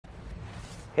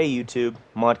Hey YouTube,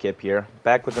 Modkip here,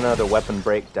 back with another weapon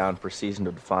breakdown for Season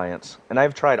of Defiance. And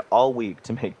I've tried all week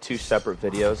to make two separate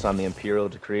videos on the Imperial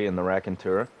Decree and the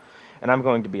Raconteur, and I'm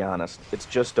going to be honest, it's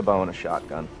just a bow and a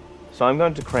shotgun. So I'm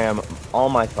going to cram all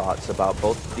my thoughts about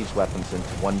both of these weapons into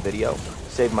one video,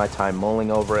 save my time mulling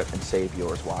over it, and save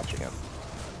yours watching it.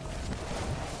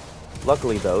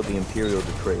 Luckily though, the Imperial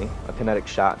Decree, a kinetic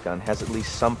shotgun, has at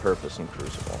least some purpose in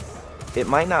Crucible. It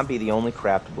might not be the only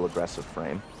craftable aggressive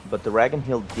frame, but the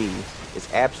Raconteur D is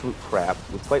absolute crap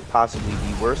with quite possibly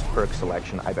the worst perk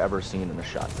selection I've ever seen in a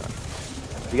shotgun.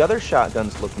 The other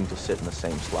shotguns looking to sit in the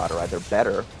same slot are either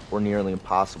better or nearly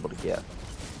impossible to get.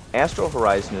 Astral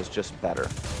Horizon is just better,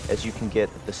 as you can get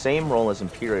the same roll as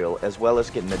Imperial as well as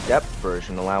get an Adept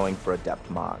version allowing for Adept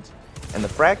mods. And the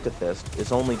Fractifist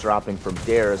is only dropping from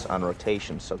dares on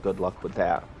rotation, so good luck with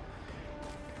that.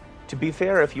 To be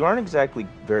fair, if you aren't exactly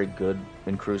very good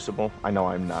in Crucible, I know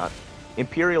I'm not,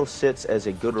 Imperial sits as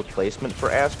a good replacement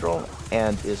for Astral,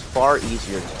 and is far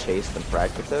easier to chase than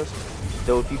Fractifist,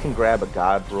 though if you can grab a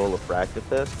god roll of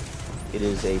Fractifist, it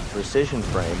is a precision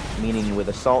frame, meaning with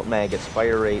Assault Mag its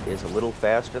fire rate is a little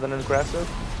faster than an aggressive,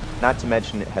 not to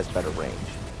mention it has better range.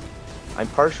 I'm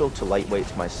partial to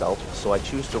lightweights myself, so I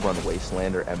choose to run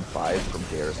Wastelander M5 from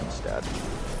dares instead.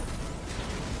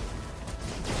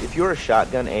 If you're a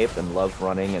shotgun ape and love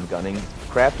running and gunning,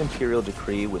 craft Imperial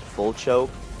Decree with full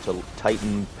choke to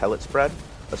tighten pellet spread,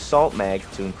 assault mag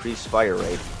to increase fire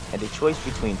rate, and a choice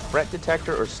between threat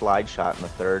detector or slide shot in the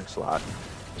third slot,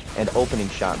 and opening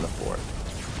shot in the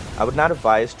fourth. I would not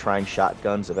advise trying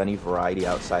shotguns of any variety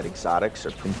outside exotics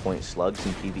or pinpoint slugs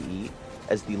in PvE,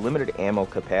 as the limited ammo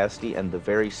capacity and the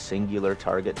very singular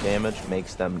target damage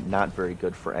makes them not very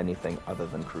good for anything other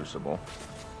than Crucible.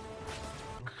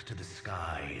 To the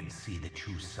sky and see the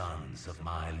two sons of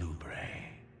my Lubre.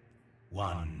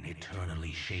 One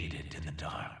eternally shaded in the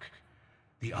dark,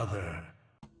 the other...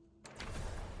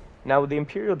 Now with the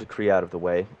Imperial Decree out of the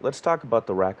way, let's talk about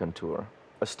the Raconteur,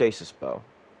 a stasis bow.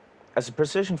 As a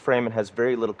precision frame, it has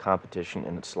very little competition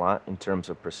in its slot in terms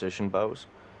of precision bows.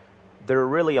 There are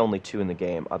really only two in the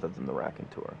game other than the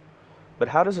Raconteur. But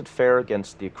how does it fare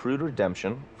against the Accrued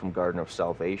Redemption from Garden of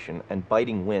Salvation and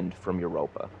Biting Wind from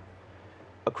Europa?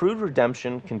 Accrued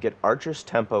Redemption can get Archer's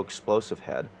Tempo Explosive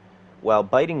Head, while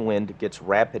Biting Wind gets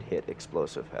Rapid Hit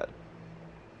Explosive Head.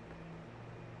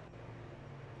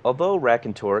 Although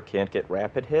Raconteur can't get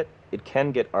Rapid Hit, it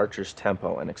can get Archer's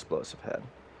Tempo and Explosive Head.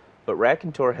 But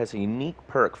Raconteur has a unique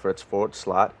perk for its forward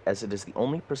slot, as it is the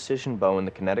only precision bow in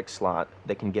the kinetic slot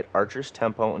that can get Archer's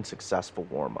Tempo and Successful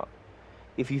Warm-Up.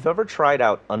 If you've ever tried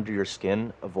out Under Your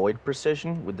Skin Avoid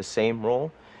Precision with the same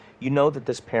roll, you know that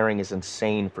this pairing is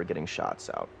insane for getting shots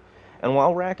out. And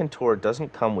while Raconteur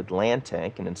doesn't come with Land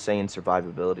Tank, an insane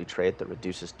survivability trait that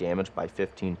reduces damage by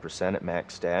 15% at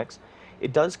max stacks,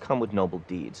 it does come with Noble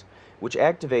Deeds, which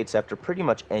activates after pretty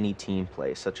much any team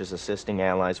play, such as assisting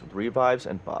allies with revives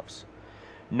and buffs.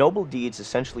 Noble Deeds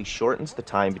essentially shortens the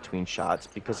time between shots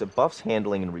because it buffs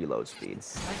handling and reload speed.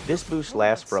 This boost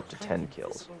lasts for up to 10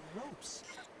 kills.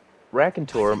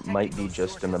 Raconteur might be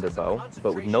just another bow,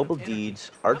 but with Noble Deeds,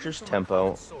 Archer's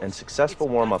Tempo, and Successful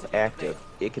Warm-Up active,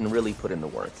 it can really put in the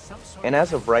work. And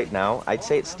as of right now, I'd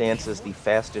say it stands as the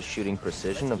fastest shooting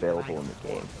precision available in the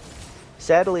game.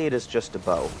 Sadly, it is just a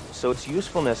bow, so its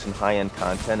usefulness in high-end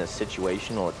content is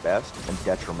situational at best and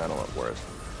detrimental at worst.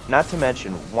 Not to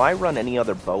mention, why run any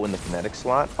other bow in the kinetic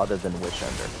slot other than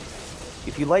Wishender?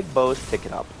 If you like bows, pick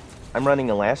it up. I'm running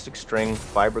Elastic String,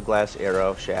 Fiberglass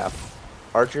Arrow, Shaft,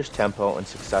 Archer's Tempo, and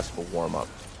Successful Warm-Up.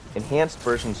 Enhanced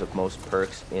versions of most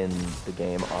perks in the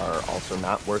game are also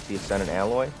not worth the Ascendant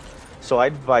Alloy, so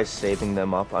I'd advise saving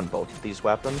them up on both of these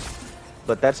weapons,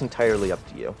 but that's entirely up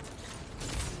to you.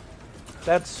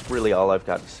 That's really all I've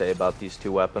got to say about these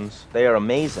two weapons. They are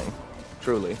amazing,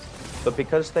 truly, but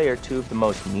because they are two of the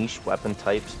most niche weapon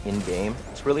types in-game,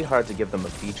 it's really hard to give them a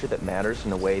feature that matters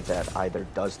in a way that either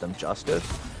does them justice,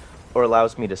 or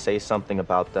allows me to say something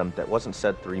about them that wasn't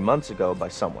said 3 months ago by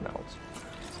someone else.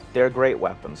 They're great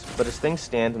weapons, but as things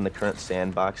stand in the current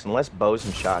sandbox, unless bows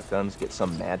and shotguns get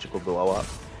some magical glow up,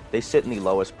 they sit in the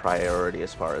lowest priority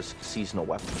as far as seasonal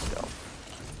weapons go.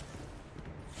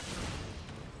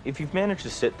 If you've managed to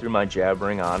sit through my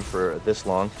jabbering on for this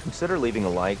long, consider leaving a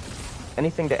like.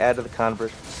 Anything to add to the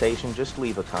conversation, just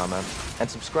leave a comment, and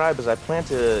subscribe, as I plan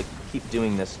to keep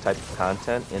doing this type of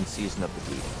content in Season of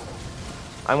the Deep.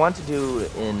 I want to do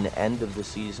an end of the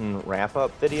season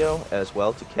wrap-up video as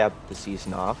well to cap the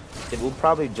season off. It will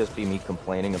probably just be me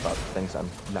complaining about the things I'm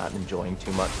not enjoying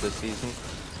too much this season,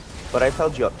 but I've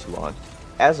held you up too long.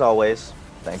 As always,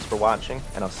 thanks for watching,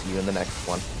 and I'll see you in the next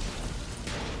one.